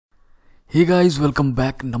Hey guys, welcome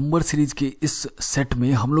back. Number series के इस set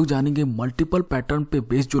में हम लोग जानेंगे मल्टीपल पैटर्न पे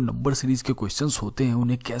बेस्ड जो नंबर सीरीज के क्वेश्चंस होते हैं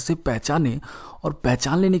उन्हें कैसे पहचानें और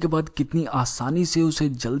पहचान लेने के बाद कितनी आसानी से उसे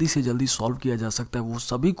जल्दी से जल्दी सॉल्व किया जा सकता है, वो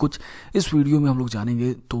सभी कुछ इस वीडियो में हम लोग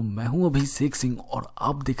जानेंगे। तो मैं हूं अभिषेक सिंह और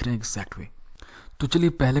आप देख रहे हैं एग्जैक्ट वे। तो चलिए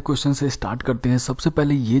पहले क्वेश्चन से स्टार्ट करते हैं। सबसे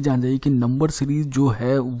पहले ये जान जाइए कि नंबर सीरीज जो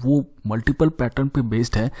है वो मल्टीपल पैटर्न पे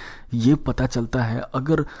बेस्ड है। ये पता चलता है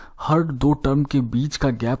अगर हर दो टर्म के बीच का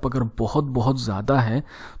गैप अगर बहुत बहुत ज़्यादा है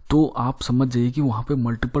तो आप समझ जाइए कि वहाँ पे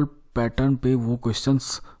मल्टीपल पैटर्न पे वो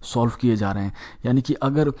क्वेश्चंस सॉल्व किए जा रहे हैं। यानी कि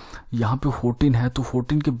अगर यहाँ पे 14 है तो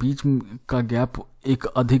 14 के बीच का गैप एक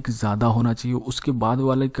अधिक ज़्यादा होना चाहिए, उसके बाद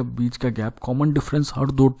वाले के बीच का गैप कॉमन डिफरेंस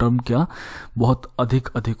हर दो टर्म का बहुत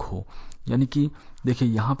अधिक हो। यानी कि देखिए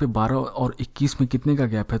यहाँ पे 12 और 21 में कितने का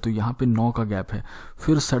गैप है, तो यहाँ पे 9 का गैप है।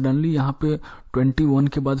 फिर सडनली यहाँ पे 21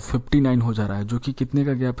 के बाद 59 हो जा रहा है, जो कि कितने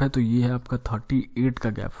का गैप है, तो ये है आपका 38 का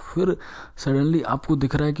गैप। फिर सडनली आपको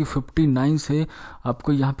दिख रहा है कि 59 से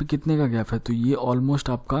आपको यहाँ पे कितने का गैप है, तो ये ऑलमोस्ट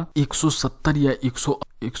आपका 170 या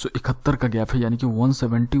 171 का गैप है, यानी कि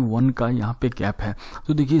 171 का यहाँ पे गैप है।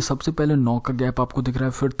 तो देखिए सबसे पहले 9 का गैप आपको दिख रहा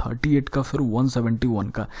है, फिर 38 का, फिर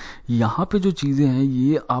 171 का। यहाँ पे जो चीज़ें हैं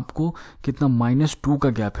ये आपको कितना -2 का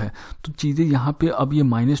गैप है। तो चीज़ें यहाँ पे अब ये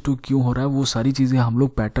 -2 क्यों हो रहा है, वो सारी चीज़ें हम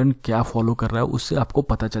लोग पैटर्न क्या फॉलो कर रहा है उससे आपको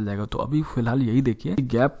पता चल जाएगा। तो अभी फिलहाल यही देखिए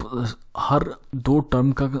गैप हर दो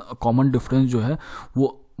टर्म का कॉमन डिफरेंस जो है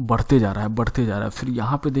वो बढ़ते जा रहा है। फिर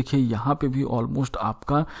यहाँ पे देखिए यहाँ पे भी ऑलमोस्ट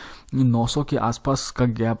आपका 900 के आसपास का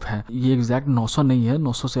गैप है। ये एग्जैक्ट 900 नहीं है,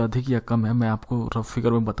 900 से अधिक या कम है, मैं आपको रफ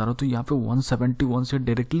फिगर में बता रहा हूँ। तो यहाँ पे 171 से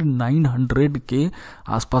डायरेक्टली 900 के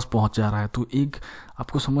आसपास पहुँच जा रहा है। तो एक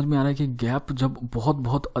आपको समझ में आ रहा है कि गैप जब बहुत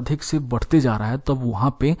बहुत अधिक से बढ़ते जा रहा है तब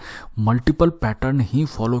वहाँ पे मल्टीपल पैटर्न ही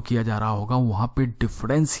फॉलो किया जा रहा होगा, वहाँ पे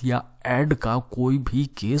डिफरेंस या ऐड का कोई भी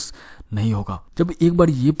केस नहीं होगा। जब एक बार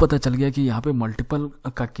ये पता चल गया कि यहाँ पे मल्टीपल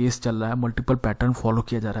का केस चल रहा है, मल्टीपल पैटर्न फॉलो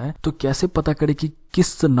किया जा रहा है, तो कैसे पता करें कि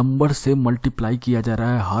किस नंबर से मल्टीप्लाई किया जा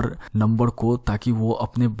रहा है हर नंबर को, ताकि वो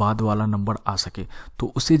अपने बाद वाला नंबर आ सके।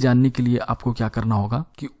 तो उसे जानने के लिए आपको क्या करना होगा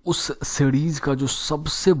कि उस सीरीज का जो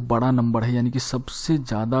सबसे बड़ा नंबर है, यानी कि सबसे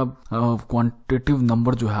ज़्यादा क्वांटिटेटिव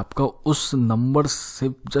नंबर जो है आपका, उस नंबर से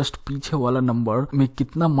जस्ट पीछे वाला नंबर में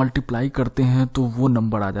कितना मल्टीप्लाई करते हैं तो वो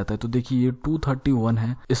नंबर आ जाता है। तो देखिए ये 231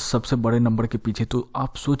 है इस सबसे बड़े नंबर के पीछे। तो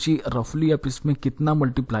आप सोचिए रफली आप इसमें कितना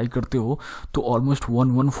मल्टीप्लाई करते हो तो ऑलमोस्ट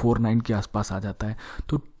 1149 के आसपास आ जाता है।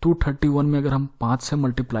 तो 231 में अगर हम 5 से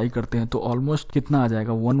मल्टीप्लाई करते हैं तो ऑलमोस्ट कितना आ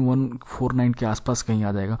जाएगा, 1149 के आसपास कहीं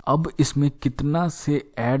आ जाएगा। अब इसमें कितना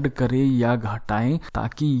से ऐड करें या घटाएं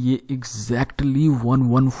ताकि ये एग्जैक्टली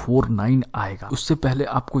 1149 आएगा। उससे पहले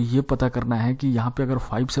आपको ये पता करना है कि यहाँ पे अगर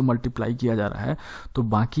 5 से मल्टीप्लाई किया जा रहा है तो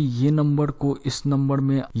बाकी ये नंबर को इस नंबर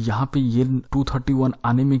में यहाँ पे ये 231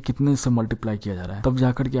 आने में कितने से मल्टीप्लाई किया जा रहा है, तब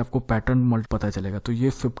जाकर के आपको पैटर्न पता चलेगा। तो ये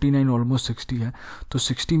 59 ऑलमोस्ट 60 है, तो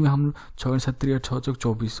 60 में हम 6 7 6 चौक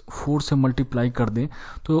 24 4 से मल्टीप्लाई कर दें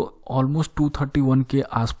तो ऑलमोस्ट 231 के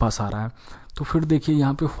आसपास आ रहा है। तो फिर देखिए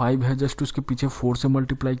यहाँ पे 5 है, जस्ट उसके पीछे 4 से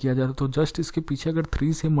मल्टीप्लाई किया जा रहा है, तो जस्ट इसके पीछे अगर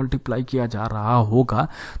 3 से मल्टीप्लाई किया जा रहा होगा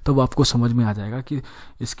तब आपको समझ में आ जाएगा कि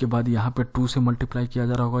इसके बाद यहाँ पे 2 से मल्टीप्लाई किया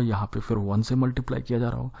जा रहा होगा, यहाँ पे फिर 1 से मल्टीप्लाई किया जा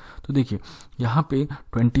रहा होगा। तो देखिए यहाँ पे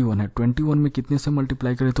 21 है, 21 में कितने से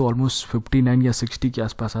मल्टीप्लाई करें तो ऑलमोस्ट 59 या 60 के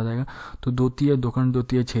आसपास आ जाएगा। तो 2 3 2 2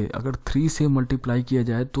 3 6, अगर 3 से मल्टीप्लाई किया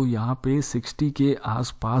जाए तो यहाँ पे 60 के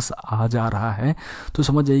आसपास आ जा रहा है। तो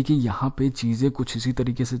समझ जाइए कि यहाँ पे चीज़ें कुछ इसी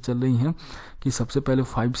तरीके से चल रही हैं कि सबसे पहले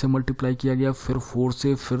 5 से मल्टीप्लाई किया गया, फिर 4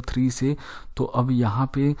 से, फिर 3 से, तो अब यहाँ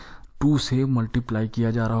पे 2 से मल्टीप्लाई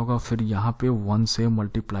किया जा रहा होगा, फिर यहाँ पे 1 से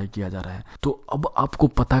मल्टीप्लाई किया जा रहा है। तो अब आपको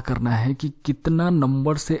पता करना है कि कितना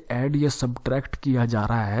नंबर से ऐड या सब्ट्रैक्ट किया जा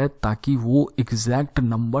रहा है ताकि वो एग्जैक्ट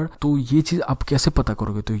नंबर। तो ये चीज़ आप कैसे पता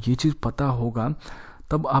करोगे, तो ये चीज़ पता होगा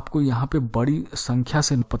तब आपको यहाँ पे बड़ी संख्या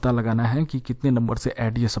से पता लगाना है कि कितने नंबर से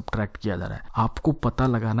ऐड या सब्ट्रैक्ट किया जा रहा है। आपको पता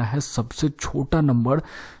लगाना है सबसे छोटा नंबर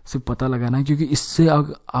से पता लगाना है, क्योंकि इससे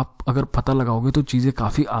आप अगर पता लगाओगे तो चीज़ें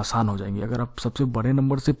काफ़ी आसान हो जाएंगी। अगर आप सबसे बड़े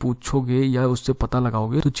नंबर से पूछोगे या उससे पता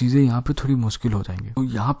लगाओगे तो चीज़ें यहाँ पे थोड़ी मुश्किल हो जाएंगी। तो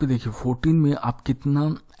यहाँ पे देखिए 14 में आप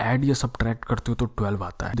कितना ऐड या सब्ट्रैक्ट करते हो तो 12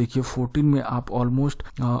 आता है। देखिए 14 में आप ऑलमोस्ट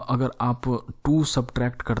अगर आप 2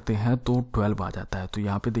 सब्ट्रैक्ट करते हैं तो 12 आ जाता है। तो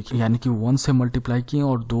यहाँ पे देखिए यानी कि 1 से मल्टीप्लाई किए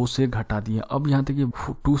और 2 से घटा दिए। अब यहाँ देखिए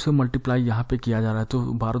 2 से मल्टीप्लाई यहाँ पे किया जा रहा है, तो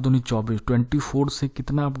 12 दूनी 24, 24 से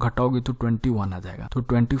कितना आप घटाओगे तो 21 आ जाएगा। तो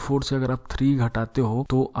 24 से अगर आप 3 घटाते हो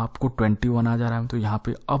तो आपको 21 आ जा रहा है। तो यहाँ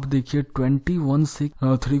पे अब देखिए 21 से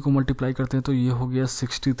 3 को मल्टीप्लाई करते हैं तो ये हो गया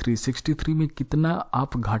 63। 63 में कितना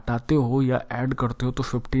आप घटाते हो या ऐड करते हो तो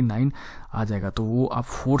 59 आ जाएगा। तो वो आप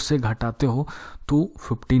 4 से घटाते हो तो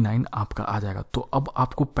 59 आपका आ जाएगा। तो अब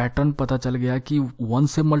आपको पैटर्न पता चल गया कि 1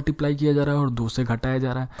 से मल्टीप्लाई किया जा रहा है और 2 से घटाया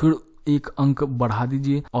जा रहा है। फिर एक अंक बढ़ा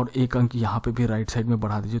दीजिए और एक अंक यहाँ पे भी राइट साइड में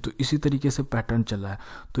बढ़ा दीजिए। तो इसी तरीके से पैटर्न चल रहा है।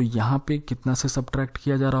 तो यहाँ पे कितना से सब्ट्रैक्ट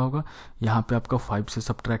किया जा रहा होगा, यहाँ पे आपका 5 से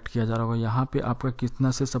सब्ट्रैक्ट किया जा रहा होगा, यहाँ पे आपका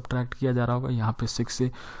कितना से सब्ट्रैक्ट किया जा रहा होगा, यहाँ पे 6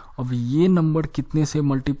 से। अब ये नंबर कितने से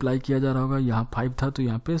मल्टीप्लाई किया जा रहा होगा, यहाँ 5 था तो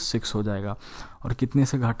यहाँ पे 6 हो जाएगा, और कितने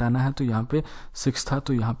से घटाना है तो यहाँ पे 6 था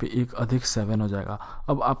तो यहाँ पे एक अधिक 7 हो जाएगा।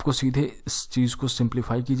 अब आपको सीधे इस चीज़ को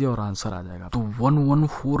सिंप्लीफाई कीजिए और आंसर आ जाएगा। तो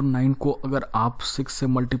 1149 को अगर आप 6 से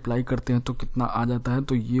मल्टीप्लाई करते हैं तो कितना आ जाता है,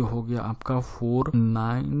 तो ये हो गया आपका 4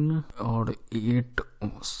 9 और 8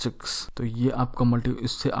 6। तो ये आपका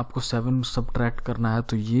इससे आपको 7 सब्ट्रैक्ट करना है,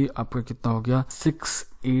 तो ये आपका कितना हो गया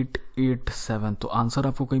 6887। तो आंसर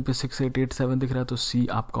आपको कहीं पे 6887 दिख रहा है, तो सी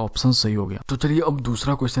आपका ऑप्शन सही हो गया। तो चलिए अब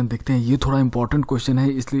दूसरा क्वेश्चन देखते हैं। ये थोड़ा इंपॉर्टेंट क्वेश्चन है,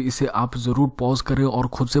 इसलिए इसे आप जरूर पॉज करें और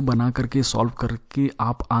खुद से बना करके सॉल्व करके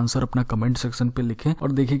आप आंसर अपना कमेंट सेक्शन पे लिखें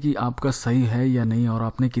और देखें कि आपका सही है या नहीं और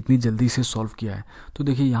आपने कितनी जल्दी से सॉल्व किया है। तो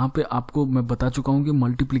देखिए यहाँ पे आपको मैं बता चुका हूँ कि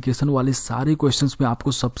मल्टीप्लीकेशन वाले सारे क्वेश्चंस में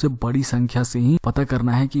आपको सबसे बड़ी संख्या से ही पता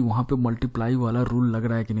करना है कि वहाँ पे मल्टीप्लाई वाला रूल लग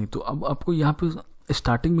रहा है कि नहीं। तो अब आपको यहाँ पे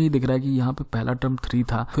स्टार्टिंग में ही दिख रहा है कि यहाँ पे पहला टर्म 3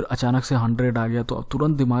 था, फिर अचानक से 100 आ गया, तो अब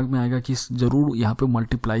तुरंत दिमाग में आएगा कि जरूर यहाँ पे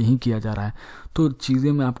मल्टीप्लाई ही किया जा रहा है। तो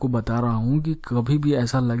चीज़ें मैं आपको बता रहा हूँ कि कभी भी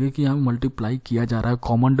ऐसा लगे कि यहाँ मल्टीप्लाई किया जा रहा है,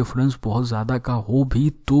 कॉमन डिफरेंस बहुत ज़्यादा का हो भी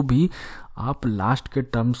तो भी आप लास्ट के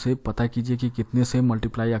टर्म से पता कीजिए कि कितने से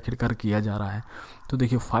मल्टीप्लाई आखिरकार किया जा रहा है। तो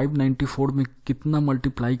देखिए 594 में कितना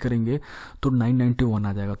मल्टीप्लाई करेंगे तो 991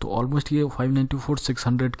 आ जाएगा। तो ऑलमोस्ट ये 594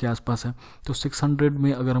 600 के आसपास है। तो 600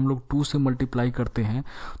 में अगर हम लोग 2 से मल्टीप्लाई करते हैं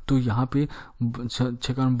तो यहाँ पे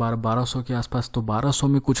 1200 के आसपास, तो 1200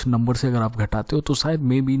 में कुछ नंबर से अगर आप घटाते हो तो शायद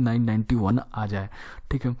मे बी 991 आ जाए।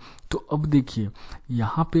 ठीक है, तो अब देखिए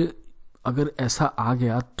यहाँ पे अगर ऐसा आ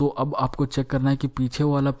गया तो अब आपको चेक करना है कि पीछे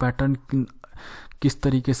वाला पैटर्न किस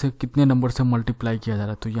तरीके से कितने नंबर से मल्टीप्लाई किया जा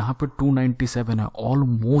रहा है। तो यहाँ पे 297 है,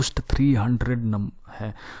 ऑलमोस्ट 300 नंबर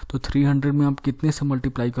है। तो 300 में आप कितने से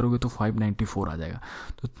मल्टीप्लाई करोगे तो 594 आ जाएगा।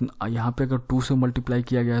 तो यहाँ पे अगर 2 से मल्टीप्लाई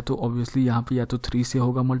किया गया है तो ऑब्वियसली यहाँ पे या तो 3 से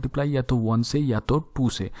होगा मल्टीप्लाई, या तो 1 से या तो 2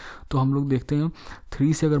 से। तो हम लोग देखते हैं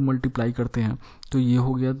 3 से अगर मल्टीप्लाई करते हैं तो ये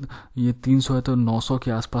हो गया, ये 300 है तो 900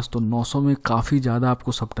 के आसपास। तो 900 में काफ़ी ज़्यादा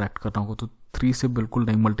आपको सब्ट्रैक्ट करना होगा, तो 3 से बिल्कुल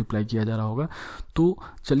नहीं मल्टीप्लाई किया जा रहा होगा। तो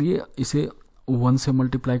चलिए इसे 1 से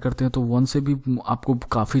मल्टीप्लाई करते हैं तो 1 से भी आपको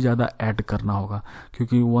काफ़ी ज़्यादा ऐड करना होगा,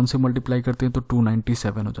 क्योंकि 1 से मल्टीप्लाई करते हैं तो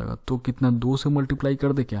 297 हो जाएगा। तो कितना 2 से मल्टीप्लाई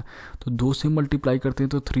कर दे क्या, तो 2 से मल्टीप्लाई करते हैं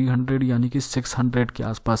तो 300 यानी कि 600 के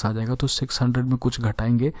आसपास आ जाएगा। तो 600 में कुछ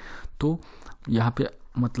घटाएंगे तो यहाँ पे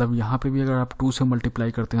मतलब यहाँ पे भी अगर आप 2 से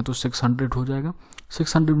मल्टीप्लाई करते हैं तो 600 हो जाएगा।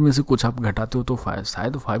 600 में से कुछ आप घटाते हो तो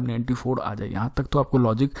शायद 594 आ जाए। यहाँ तक तो आपको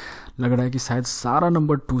लॉजिक लग रहा है कि शायद सारा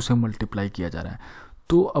नंबर 2 से मल्टीप्लाई किया जा रहा है।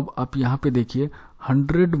 तो अब आप यहाँ पे देखिए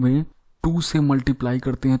 100 में 2 से मल्टीप्लाई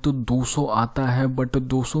करते हैं तो 200 आता है, बट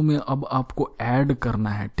 200 में अब आपको ऐड करना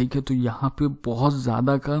है। ठीक है, तो यहाँ पे बहुत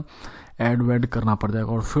ज़्यादा का ऐड वैड करना पड़ जाएगा।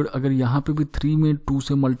 और फिर अगर यहाँ पे भी 3 में 2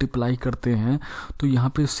 से मल्टीप्लाई करते हैं तो यहाँ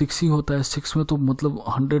पे 6 ही होता है। 6 में तो मतलब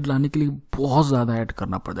 100 लाने के लिए बहुत ज़्यादा ऐड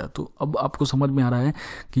करना पड़ जाए। तो अब आपको समझ में आ रहा है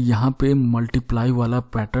कि यहाँ पे मल्टीप्लाई वाला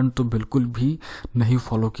पैटर्न तो बिल्कुल भी नहीं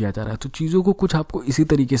फॉलो किया जा रहा है। तो चीज़ों को कुछ आपको इसी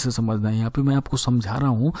तरीके से समझना है। यहाँ पे मैं आपको समझा रहा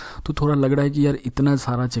हूँ तो थोड़ा लग रहा है कि यार इतना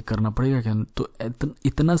सारा चेक करना पड़ेगा क्या, तो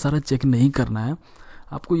इतना सारा चेक नहीं करना है।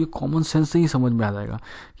 आपको ये कॉमन सेंस से ही समझ में आ जाएगा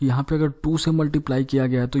कि यहाँ पे अगर 2 से मल्टीप्लाई किया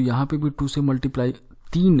गया है तो यहाँ पे भी 2 से मल्टीप्लाई,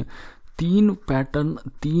 तीन पैटर्न,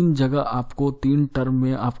 3 जगह आपको 3 टर्म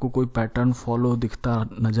में आपको कोई पैटर्न फॉलो दिखता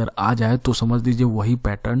नज़र आ जाए तो समझ लीजिए वही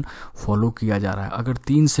पैटर्न फॉलो किया जा रहा है। अगर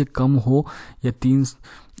 3 से कम हो या 3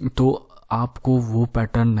 तो आपको वो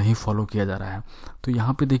पैटर्न नहीं फॉलो किया जा रहा है। तो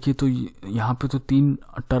यहाँ पे देखिए तो यहाँ पे तो 3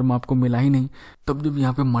 टर्म आपको मिला ही नहीं। तब जब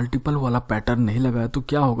यहाँ पे मल्टीपल वाला पैटर्न नहीं लगा है तो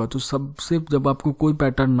क्या होगा, तो सबसे जब आपको कोई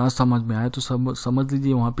पैटर्न ना समझ में आए तो समझ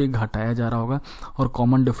लीजिए वहाँ पे घटाया जा रहा होगा और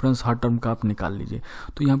कॉमन डिफरेंस हर टर्म का आप निकाल लीजिए।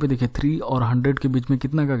 तो यहाँ पे देखिए 3 और 100 के बीच में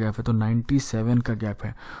कितना का गैप है, तो 97 का गैप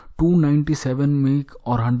है। 297 में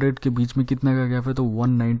और 100 के बीच में कितना का गैप है, तो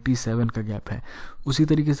 197 का गैप है। उसी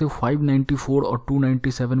तरीके से 594 और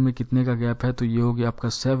 297 में कितने का गैप है, तो ये हो गया आपका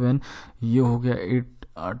 7, ये हो गया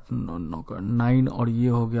 9 और ये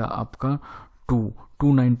हो गया आपका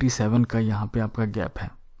 297 का यहाँ पे आपका गैप है।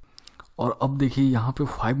 और अब देखिए यहाँ पे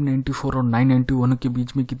 594 और 991 के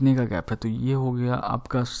बीच में कितने का गैप है, तो ये हो गया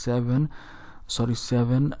आपका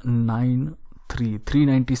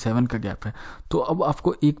 397 का गैप है। तो अब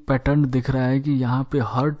आपको एक पैटर्न दिख रहा है कि यहाँ पे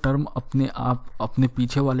हर टर्म अपने आप अपने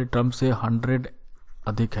पीछे वाले टर्म से 100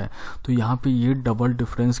 अधिक है। तो यहाँ पे ये डबल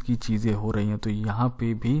डिफरेंस की चीज़ें हो रही हैं। तो यहाँ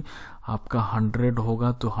पे भी आपका 100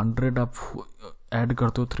 होगा, तो 100 आप ऐड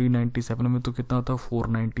करते हो 397 में तो कितना होता है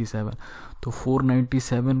 497। तो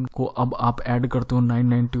 497 को अब आप ऐड करते हो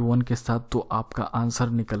 991 के साथ, तो आपका आंसर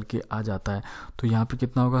निकल के आ जाता है। तो यहाँ पे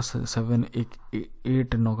कितना होगा 7 1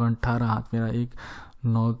 8 9 18 हाथ मेरा 1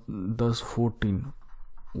 9 10 14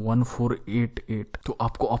 1488। तो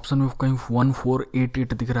आपको ऑप्शन में कहीं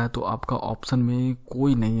 1488 दिख रहा है, तो आपका ऑप्शन में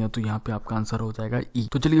कोई नहीं है, तो यहाँ पे आपका आंसर हो जाएगा ई।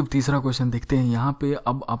 तो चलिए अब तीसरा क्वेश्चन देखते हैं। यहाँ पे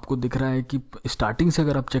अब आपको दिख रहा है कि स्टार्टिंग से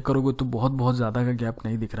अगर आप चेक करोगे तो बहुत ज़्यादा का गैप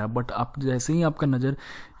नहीं दिख रहा है, बट आप जैसे ही आपका नज़र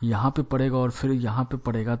यहाँ पे पड़ेगा और फिर यहाँ पे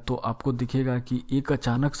पड़ेगा तो आपको दिखेगा कि एक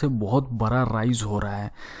अचानक से बहुत बड़ा राइज हो रहा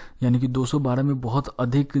है, यानी कि 212 में बहुत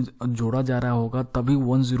अधिक जोड़ा जा रहा होगा तभी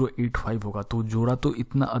 1085 होगा। तो जोड़ा तो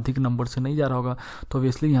इतना अधिक नंबर से नहीं जा रहा होगा, तो अब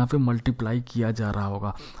इसलिए यहाँ पे मल्टीप्लाई किया जा रहा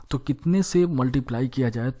होगा। तो कितने से मल्टीप्लाई किया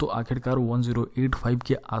जाए तो आखिरकार 1085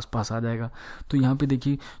 के आसपास आ जाएगा। तो यहाँ पे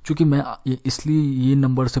देखिए, चूँकि मैं इसलिए ये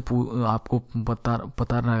नंबर से आपको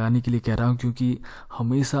पता लगाने के लिए कह रहा हूँ, क्योंकि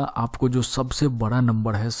हमेशा आपको जो सबसे बड़ा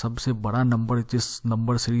नंबर है, सबसे बड़ा नंबर जिस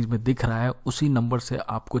नंबर सीरीज में दिख रहा है, उसी नंबर से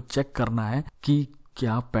आपको चेक करना है कि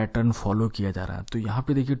क्या पैटर्न फॉलो किया जा रहा है। तो यहाँ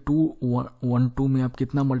पे देखिए 212 में आप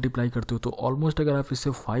कितना मल्टीप्लाई करते हो, तो ऑलमोस्ट अगर आप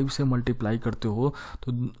इसे 5 से मल्टीप्लाई करते हो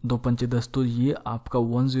तो 2 पंचे 10, तो ये आपका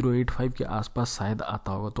 1085 के आसपास शायद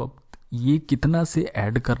आता होगा। तो अब ये कितना से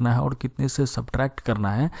ऐड करना है और कितने से सब्ट्रैक्ट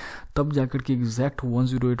करना है, तब जाकर के एग्जैक्ट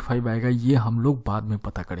 1085 आएगा, ये हम लोग बाद में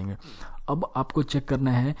पता करेंगे। अब आपको चेक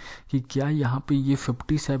करना है कि क्या यहाँ पे ये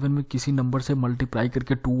 57 में किसी नंबर से मल्टीप्लाई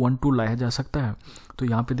करके 212 लाया जा सकता है। तो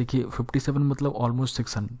यहाँ पे देखिए 57 मतलब ऑलमोस्ट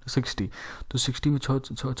 60, तो 60 में 6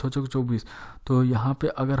 24, तो यहाँ पे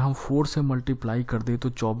अगर हम 4 से मल्टीप्लाई कर दे तो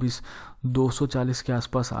 24 240 के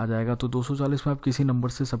आसपास आ जाएगा। तो 240 में आप किसी नंबर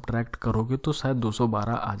से सब्ट्रैक्ट करोगे तो शायद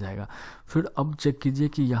 212 आ जाएगा। फिर अब चेक कीजिए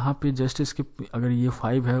कि यहाँ पे जस्ट इसके अगर ये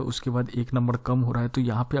 5 है, उसके बाद एक नंबर कम हो रहा है, तो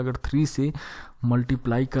यहाँ पे अगर 3 से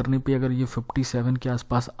मल्टीप्लाई करने पे अगर ये 57 के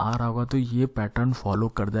आसपास आ रहा होगा तो ये पैटर्न फॉलो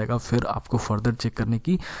कर जाएगा, फिर आपको फर्दर चेक करने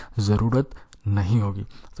की ज़रूरत नहीं होगी।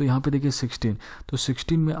 तो यहाँ पे देखिए 16, तो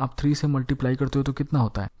 16 में आप 3 से मल्टीप्लाई करते हो तो कितना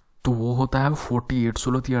होता है, तो वो होता है 48,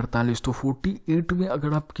 16 48। तो 48 में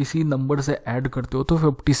अगर आप किसी नंबर से ऐड करते हो तो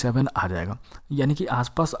 57 आ जाएगा, यानी कि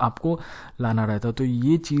आसपास आपको लाना रहता है। तो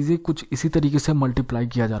ये चीज़ें कुछ इसी तरीके से मल्टीप्लाई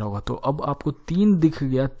किया जा रहा होगा। तो अब आपको 3 दिख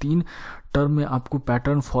गया, 3 टर्म में आपको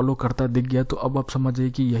पैटर्न फॉलो करता दिख गया, तो अब आप समझिए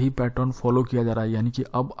कि यही पैटर्न फॉलो किया जा रहा है, यानी कि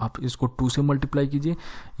अब आप इसको 2 से मल्टीप्लाई कीजिए,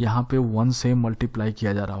 यहाँ पे 1 से मल्टीप्लाई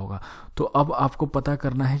किया जा रहा होगा। तो अब आपको पता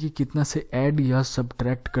करना है कि कितना से ऐड या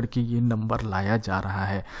सब्ट्रैक्ट करके ये नंबर लाया जा रहा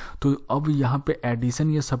है। तो अब यहाँ पे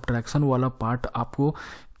एडिशन या सब्ट्रैक्शन वाला पार्ट आपको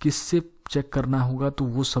किससे चेक करना होगा, तो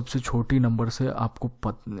वो सबसे छोटी नंबर से आपको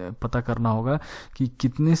पता करना होगा कि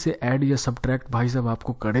कितने से ऐड या सब्ट्रैक्ट भाई साहब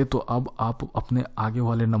आपको करे, तो अब आप अपने आगे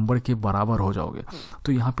वाले नंबर के बराबर हो जाओगे।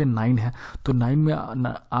 तो यहाँ पे 9 है, तो 9 में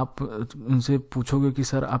आप उनसे पूछोगे कि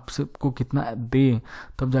सर आपको कितना दे,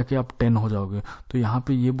 तब जाके आप 10 हो जाओगे। तो यहाँ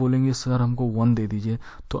पे ये बोलेंगे सर हमको 1 दे दीजिए,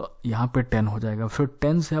 तो यहाँ पे 10 हो जाएगा। फिर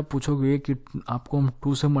 10 से आप पूछोगे कि आपको हम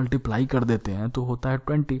 2 से मल्टीप्लाई कर देते हैं तो होता है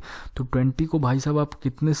 20, तो 20 को भाई साहब आप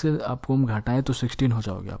कितने से आपको घटाएं तो 16 हो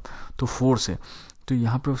जाओगे आप, तो 4 से। तो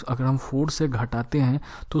यहाँ पे अगर हम 4 से घटाते हैं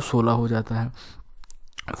तो 16 हो जाता है,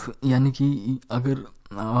 यानी कि अगर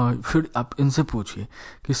फिर आप इनसे पूछिए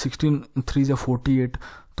कि 16 3 या 48,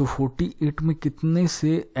 तो 48 में कितने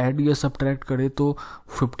से ऐड या सब्ट्रैक्ट करें तो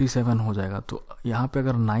 57 हो जाएगा। तो यहाँ पे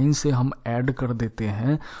अगर 9 से हम ऐड कर देते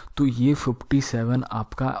हैं तो ये 57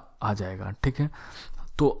 आपका आ जाएगा, ठीक है।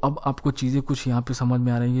 तो अब आपको चीज़ें कुछ यहाँ पे समझ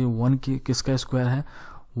में आ रही है। 1 की किसका स्क्वायर है,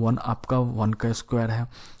 1 आपका 1 का स्क्वायर है।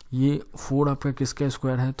 ये 4 आपका किसका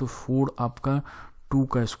स्क्वायर है, तो 4 आपका 2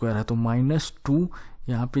 का स्क्वायर है। तो -2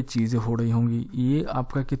 यहाँ पे चीज़ें हो रही होंगी। ये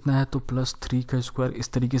आपका कितना है, तो +3 का स्क्वायर,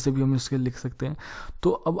 इस तरीके से भी हम इसके लिख सकते हैं।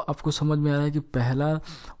 तो अब आपको समझ में आ रहा है कि पहला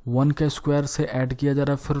 1 का स्क्वायर से ऐड किया जा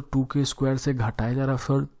रहा है, फिर 2 के स्क्वायर से घटाया जा रहा है,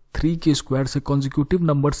 फिर 3 के स्क्वायर से कॉन्जिक्यूटिव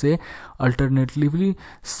नंबर से अल्टरनेटिवली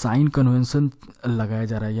साइन कन्वेंशन लगाया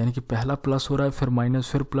जा रहा है, यानी कि पहला प्लस हो रहा है, फिर माइनस,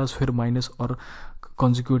 फिर प्लस, फिर माइनस, और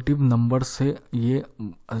कॉन्जिक्यूटिव नंबर से ये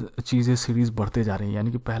चीज़ें सीरीज़ बढ़ते जा रही हैं,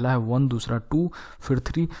 यानी कि पहला है 1, दूसरा 2, फिर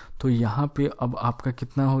 3। तो यहाँ पे अब आपका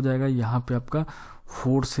कितना हो जाएगा, यहाँ पे आपका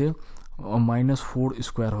 4 से -4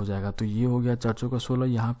 स्क्वायर हो जाएगा। तो ये हो गया 4 चौका 16।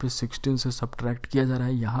 यहाँ पे 16 से सब्ट्रैक्ट किया जा रहा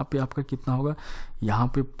है, यहाँ पे आपका कितना होगा, यहाँ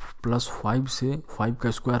पे +5 से 5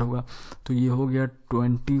 का स्क्वायर होगा। तो ये हो गया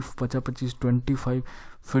 20 50 25 25।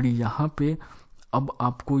 फिर यहाँ पे अब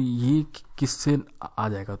आपको ये किससे आ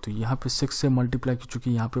जाएगा, तो यहाँ पे 6 से मल्टीप्लाई,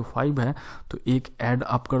 चूँकि यहाँ पे 5 है तो एक ऐड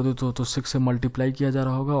आप कर दो तो 6 से मल्टीप्लाई किया जा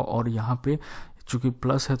रहा होगा, और यहाँ पे चूँकि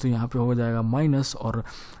प्लस है तो यहाँ पे हो जाएगा माइनस, और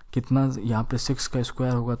कितना यहाँ पे 6 का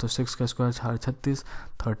स्क्वायर होगा तो 6 का स्क्वायर 36,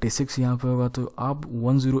 36 यहाँ पे होगा। तो आप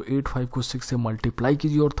 1085 को 6 से मल्टीप्लाई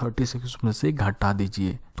कीजिए और 36 उसमें से घटा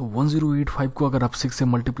दीजिए। तो 1085 को अगर आप 6 से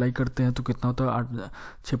मल्टीप्लाई करते हैं तो कितना होता है, 8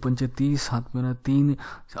 6 पंचे 30, 7 में 3,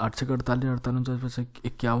 8 6 48, 48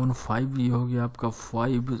 51, 5, ये हो गया आपका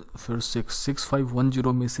 5, फिर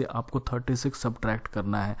 6510 में से आपको 36 सब्ट्रैक्ट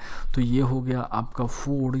करना है। तो ये हो गया आपका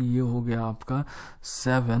 4, ये हो गया आपका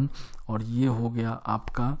 7, और ये हो गया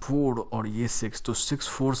आपका 4 और ये 6। तो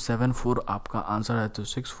 6474 आपका आंसर है। तो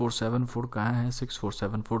 6474 कहाँ है,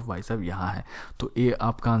 6474 भाई साहब यहाँ है। तो ये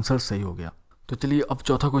आपका आंसर सही हो गया। तो चलिए अब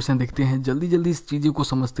चौथा क्वेश्चन देखते हैं, जल्दी जल्दी इस चीज़ों को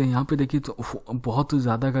समझते हैं। यहाँ पे देखिए तो बहुत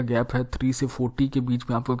ज़्यादा का गैप है, 3 से 40 के बीच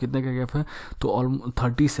में आपको कितने का गैप है, तो ऑलमोस्ट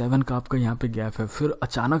 37 का आपका यहाँ पे गैप है। फिर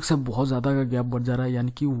अचानक से बहुत ज़्यादा का गैप बढ़ जा रहा है,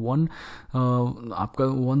 यानी कि आपका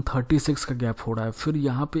 136 का गैप हो रहा है। फिर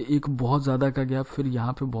यहाँ पे एक बहुत ज़्यादा का गैप, फिर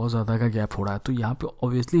यहाँ पे बहुत ज़्यादा का गैप हो रहा है। तो यहाँ पे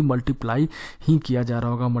ऑब्वियसली मल्टीप्लाई ही किया जा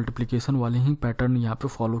रहा होगा, मल्टीप्लिकेशन वाले ही पैटर्न यहाँ पे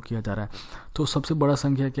फॉलो किया जा रहा है। तो सबसे बड़ा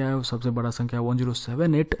संख्या क्या है, सबसे बड़ा संख्या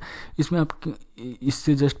 1078। इसमें आप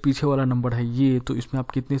इससे जस्ट पीछे वाला नंबर है ये, तो इसमें आप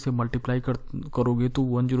कितने से मल्टीप्लाई करोगे तो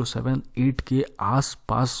 1078 के आस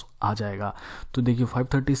पास आ जाएगा। तो देखिए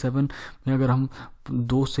 537 में अगर हम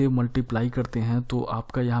 2 से मल्टीप्लाई करते हैं तो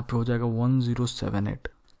आपका यहाँ पे हो जाएगा 1078।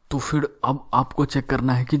 तो फिर अब आपको चेक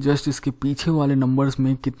करना है कि जस्ट इसके पीछे वाले नंबर्स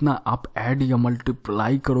में कितना आप ऐड या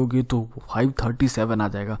मल्टीप्लाई करोगे तो 537 आ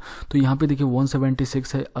जाएगा। तो यहाँ पे देखिए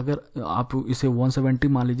 176 है, अगर आप इसे 170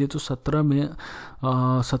 मान लीजिए तो 17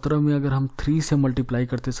 में अगर हम 3 से मल्टीप्लाई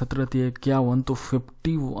करते 17 51 तो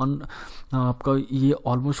 51 आपका ये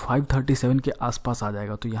ऑलमोस्ट 537 के आसपास आ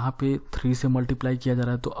जाएगा। तो यहाँ पे 3 से मल्टीप्लाई किया जा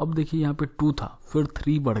रहा है। तो अब देखिए यहाँ पे 2 था, फिर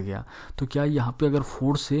 3 बढ़ गया, तो क्या यहाँ पे अगर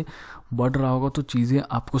 4 से बढ़ रहा होगा तो चीज़ें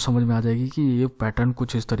आपको समझ में आ जाएगी कि ये पैटर्न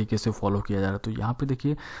कुछ इस तरीके से फॉलो किया जा रहा है। तो यहाँ पे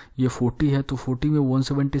देखिए ये 40 है, तो 40 में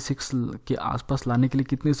 176 के आसपास लाने के लिए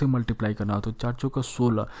कितने से मल्टीप्लाई करना हो, तो 4 चौका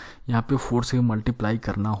 16, यहाँ पे 4 से मल्टीप्लाई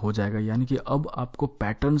करना हो जाएगा। यानी कि अब आपको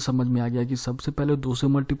पैटर्न समझ में आ गया कि सबसे पहले 2 से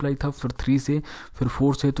मल्टीप्लाई था, फिर 3 से, फिर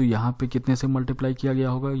 4 से, तो यहाँ पे कितने से मल्टीप्लाई किया गया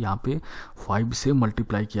होगा, यहाँ पे 5 से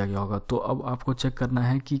मल्टीप्लाई किया गया होगा। तो अब आपको चेक करना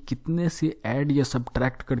है कि कितने से ऐड या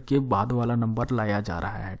सब्ट्रैक्ट करके बाद वाला नंबर लाया जा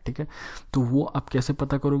रहा है। ठीक है, तो वो आप कैसे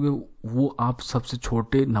पता करोगे, वो आप सबसे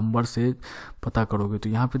छोटे नंबर से पता करोगे। तो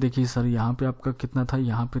यहाँ पे देखिए सर, यहाँ पे आपका कितना था,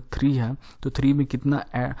 यहाँ पे 3 है, तो 3 में कितना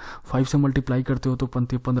 5 से मल्टीप्लाई करते हो तो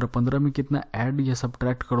 15, 15 में कितना ऐड या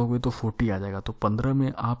सब्ट्रैक्ट करोगे तो 40 आ जाएगा। तो 15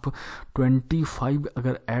 में आप 25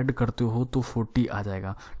 अगर ऐड करते हो तो 40 आ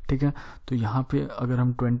जाएगा। ठीक है, तो यहाँ पे अगर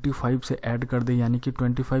हम 25 से ऐड कर दें, यानी कि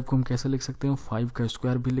 25 को हम कैसे लिख सकते हैं, 5 का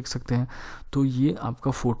स्क्वायर भी लिख सकते हैं, तो ये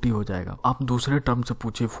आपका 40 हो जाएगा। आप दूसरे टर्म से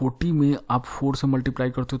पूछिए, 40 में आप 4 से मल्टीप्लाई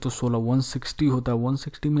करते हो तो 16, 160 होता है,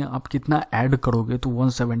 160 में आप कितना ऐड करोगे तो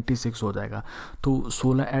 176 हो जाएगा। तो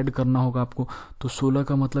 16 ऐड करना होगा आपको। तो 16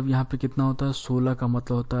 का मतलब यहाँ पे कितना होता है, 16 का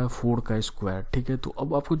मतलब होता है 4 का स्क्वायर। ठीक है, तो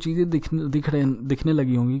अब आपको चीज़ें दिखने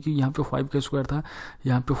लगी होंगी कि यहाँ पे 5 का स्क्वायर था,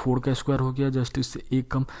 यहाँ पे 4 का स्क्वायर हो गया, जस्ट इससे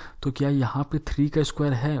एक कम। तो क्या यहाँ पे 3 का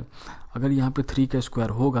स्क्वायर है, अगर यहाँ पे 3 का स्क्वायर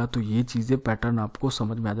होगा तो ये चीज़ें पैटर्न आपको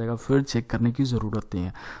समझ में आ जाएगा, फिर चेक करने की ज़रूरत नहीं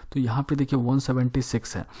है। तो यहाँ पे देखिए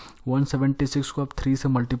 176 है, 176 को आप 3 से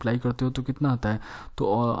मल्टीप्लाई करते हो तो कितना आता है,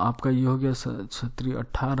 तो आपका ये हो गया 17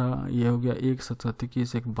 18, ये हो गया 1 17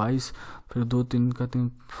 21 1 22, फिर 2 3 का 3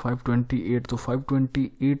 528। तो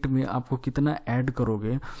 528 में आपको कितना ऐड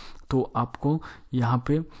करोगे तो आपको यहाँ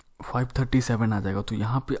पे 537 आ जाएगा। तो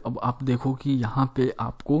यहाँ पे अब आप देखो कि यहाँ पे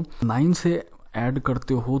आपको 9 से ऐड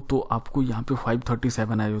करते हो तो आपको यहाँ पे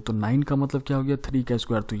 537 आएगा। तो 9 का मतलब क्या हो गया, 3 का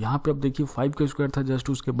स्क्वायर। तो यहाँ पे अब देखिए 5 का स्क्वायर था जस्ट,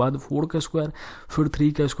 उसके बाद 4 का स्क्वायर, फिर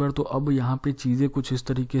 3 का स्क्वायर। तो अब यहाँ पे चीज़ें कुछ इस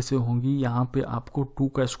तरीके से होंगी, यहाँ पे आपको 2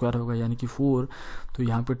 का स्क्वायर होगा, यानी कि 4, तो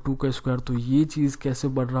यहाँ पे 2 का स्क्वायर। तो ये चीज़ कैसे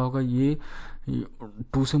बढ़ रहा होगा, ये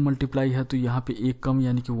 2 से मल्टीप्लाई है तो यहाँ पे एक कम,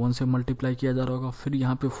 यानी कि 1 से मल्टीप्लाई किया जा रहा होगा। फिर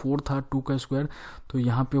यहाँ पे 4 था, 2 का स्क्वायर, तो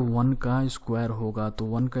यहाँ पे 1 का स्क्वायर होगा। तो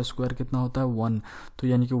 1 का स्क्वायर कितना होता है, 1, तो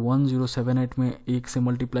यानी कि 1078 में 1 से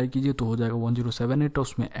मल्टीप्लाई कीजिए तो हो जाएगा 1078, और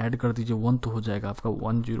उसमें ऐड कर दीजिए 1 तो हो जाएगा आपका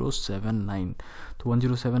 1079। तो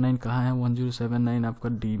 1079 कहाँ है, 1079 आपका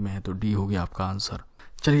डी में है, तो डी हो गया आपका आंसर।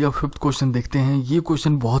 चलिए अब 5th क्वेश्चन देखते हैं। ये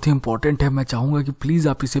क्वेश्चन बहुत ही इंपॉर्टेंट है, मैं चाहूँगा कि प्लीज़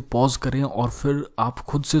आप इसे पॉज करें और फिर आप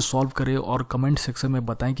खुद से सॉल्व करें और कमेंट सेक्शन में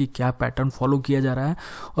बताएं कि क्या पैटर्न फॉलो किया जा रहा है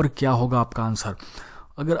और क्या होगा आपका आंसर।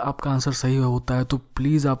 अगर आपका आंसर सही होता है तो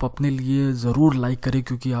प्लीज़ आप अपने लिए ज़रूर लाइक करें,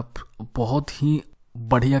 क्योंकि आप बहुत ही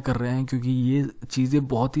बढ़िया कर रहे हैं, क्योंकि ये चीज़ें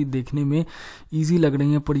बहुत ही देखने में इजी लग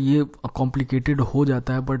रही हैं पर ये कॉम्प्लिकेटेड हो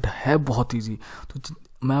जाता है, बट है बहुत इजी। तो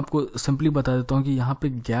मैं आपको सिंपली बता देता हूँ कि यहाँ पे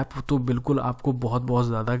गैप तो बिल्कुल आपको बहुत बहुत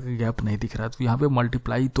ज़्यादा गैप नहीं दिख रहा है, तो यहाँ पे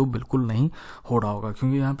मल्टीप्लाई तो बिल्कुल नहीं हो रहा होगा,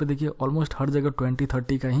 क्योंकि यहाँ पे देखिए ऑलमोस्ट हर जगह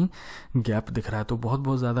 20-30 का ही गैप दिख रहा है, तो बहुत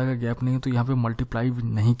बहुत ज़्यादा का गैप नहीं है, तो यहाँ पे मल्टीप्लाई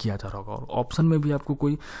नहीं किया जा रहा होगा। और ऑप्शन में भी आपको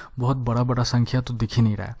कोई बहुत बड़ा बड़ा संख्या तो दिख ही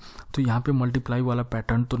नहीं रहा है, तो यहाँ पे मल्टीप्लाई वाला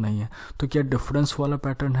पैटर्न तो नहीं है। तो क्या डिफरेंस वाला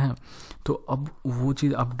पैटर्न है? तो अब वो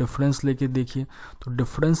चीज़ आप डिफरेंस लेके देखिए, तो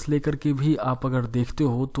डिफरेंस लेकर के भी आप अगर देखते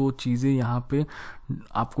हो तो चीज़ें यहाँ पे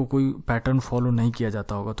आपको कोई पैटर्न फॉलो नहीं किया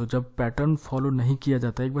जाता होगा। तो जब पैटर्न फॉलो नहीं किया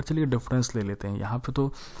जाता है, एक बार चलिए डिफरेंस ले लेते हैं। यहाँ पे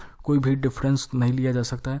तो कोई भी डिफरेंस नहीं लिया जा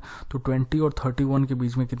सकता है। तो 20 और 31 के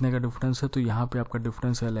बीच में कितने का डिफरेंस है? तो यहाँ पे आपका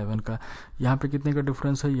डिफरेंस है 11 का। यहाँ पे कितने का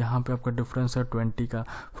डिफरेंस है? यहाँ पे आपका डिफरेंस है 20 का।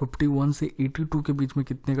 51 से 82 के बीच में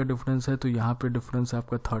कितने का डिफरेंस है? तो यहाँ पे डिफरेंस है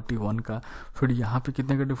आपका 31 का। फिर यहाँ पे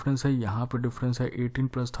कितने का डिफरेंस है? यहाँ पे डिफरेंस है 18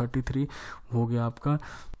 + 33 हो गया आपका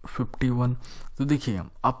 51। तो देखिए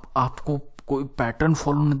अब आपको कोई पैटर्न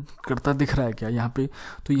फॉलो करता दिख रहा है क्या यहाँ पे?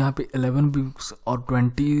 तो यहाँ पे 11 और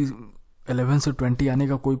 11 से 20 आने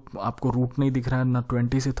का कोई आपको रूट नहीं दिख रहा है, ना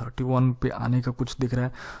 20 से 31 पे आने का कुछ दिख रहा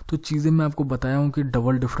है। तो चीज़ें मैं आपको बताया हूँ कि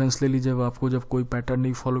डबल डिफरेंस ले लीजिए आपको जब कोई पैटर्न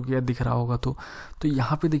नहीं फॉलो किया दिख रहा होगा तो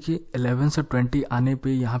यहाँ पे देखिए 11 से 20 आने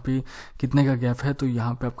पे यहाँ पे कितने का गैप है? तो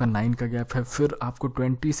यहाँ पे आपका 9 का गैप है। फिर आपको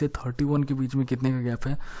 20 से 31 के बीच में कितने का गैप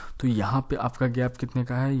है? तो यहाँ पे आपका गैप कितने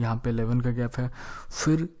का है? यहाँ पे 11 का गैप है।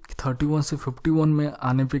 फिर 31 से 51 में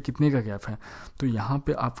आने पे कितने का गैप है? तो यहाँ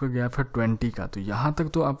पे आपका गैप है 20 का। तो यहाँ तक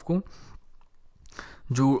तो आपको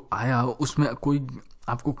जो आया उसमें कोई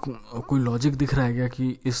आपको कोई लॉजिक दिख रहा है क्या कि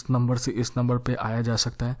इस नंबर से इस नंबर पे आया जा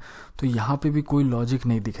सकता है? तो यहाँ पे भी कोई लॉजिक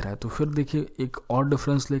नहीं दिख रहा है। तो फिर देखिए एक और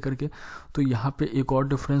डिफरेंस लेकर के, तो यहाँ पे एक और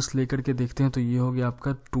डिफरेंस लेकर के देखते हैं। तो ये हो गया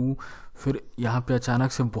आपका 2। फिर यहाँ पे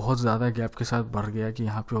अचानक से बहुत ज़्यादा गैप के साथ बढ़ गया कि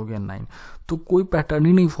यहाँ पे हो गया 9। तो कोई पैटर्न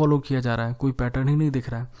ही नहीं फॉलो किया जा रहा है, कोई पैटर्न ही नहीं दिख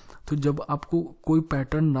रहा है। तो जब आपको कोई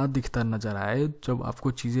पैटर्न ना दिखता नज़र आए, जब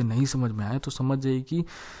आपको चीज़ें नहीं समझ में आए, तो समझ जाइए कि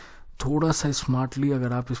थोड़ा सा स्मार्टली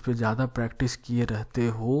अगर आप इस पे ज़्यादा प्रैक्टिस किए रहते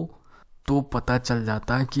हो तो पता चल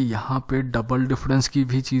जाता है कि यहाँ पे डबल डिफरेंस की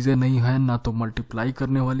भी चीज़ें नहीं है, ना तो मल्टीप्लाई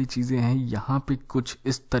करने वाली चीज़ें हैं। यहाँ पे कुछ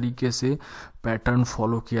इस तरीके से पैटर्न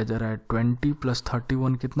फॉलो किया जा रहा है। 20 +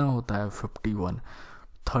 31 कितना होता है? 51।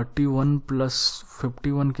 31 +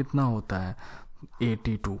 51 कितना होता है?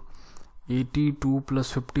 82। 82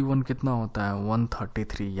 + 51 कितना होता है?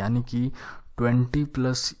 133। यानी कि 20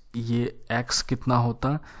 प्लस ये x कितना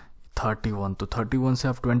होता? 31। तो 31 से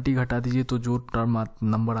आप 20 घटा दीजिए तो जो टर्म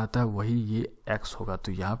नंबर आता है वही ये x होगा।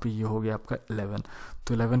 तो यहाँ पे ये हो गया आपका 11।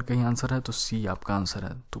 तो 11 कहीं आंसर है, तो C आपका आंसर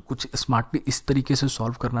है। तो कुछ स्मार्टली इस तरीके से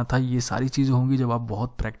सॉल्व करना था। ये सारी चीज़ें होंगी जब आप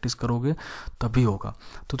बहुत प्रैक्टिस करोगे तभी होगा,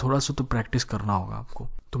 तो थोड़ा सा तो प्रैक्टिस करना होगा आपको।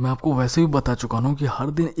 तो मैं आपको वैसे भी बता चुका हूँ कि हर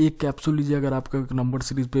दिन एक कैप्सूल लीजिए। अगर आपका नंबर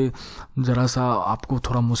सीरीज पे ज़रा सा आपको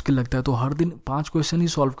थोड़ा मुश्किल लगता है तो हर दिन 5 क्वेश्चन ही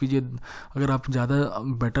सॉल्व कीजिए। अगर आप ज़्यादा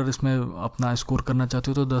बेटर इसमें अपना स्कोर करना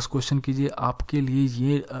चाहते हो तो 10 क्वेश्चन कीजिए। आपके लिए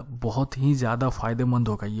ये बहुत ही ज़्यादा फ़ायदेमंद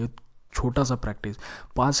होगा। ये छोटा सा प्रैक्टिस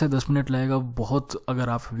 5 से 10 मिनट लगेगा बहुत, अगर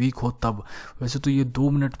आप वीक हो तब। वैसे तो ये 2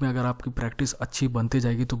 मिनट में अगर आपकी प्रैक्टिस अच्छी बनते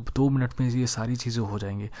जाएगी तो 2 मिनट में ये सारी चीज़ें हो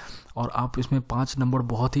जाएंगी और आप इसमें 5 नंबर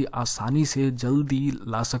बहुत ही आसानी से जल्दी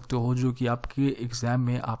ला सकते हो, जो कि आपके एग्ज़ाम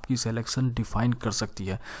में आपकी सिलेक्शन डिफाइन कर सकती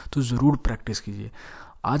है। तो ज़रूर प्रैक्टिस कीजिए।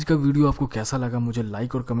 आज का वीडियो आपको कैसा लगा मुझे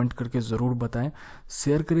लाइक और कमेंट करके ज़रूर बताएं।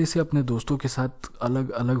 शेयर करें इसे अपने दोस्तों के साथ,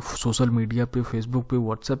 अलग अलग सोशल मीडिया पे, फेसबुक पे,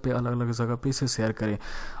 व्हाट्सएप पे, अलग अलग जगह पे इसे शेयर करें।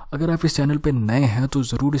 अगर आप इस चैनल पे नए हैं तो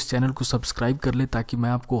ज़रूर इस चैनल को सब्सक्राइब कर लें ताकि मैं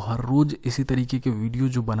आपको हर रोज़ इसी तरीके के वीडियो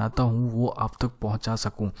जो बनाता हूँ वो आप तक पहुँचा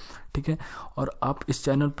सकूँ, ठीक है। और आप इस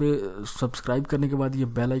चैनल पे सब्सक्राइब करने के बाद ये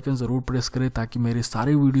बेल आइकन ज़रूर प्रेस करें ताकि मेरे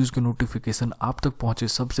सारे वीडियोज़ के नोटिफिकेशन आप तक पहुँचे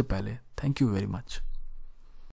सबसे पहले। Thank you very much.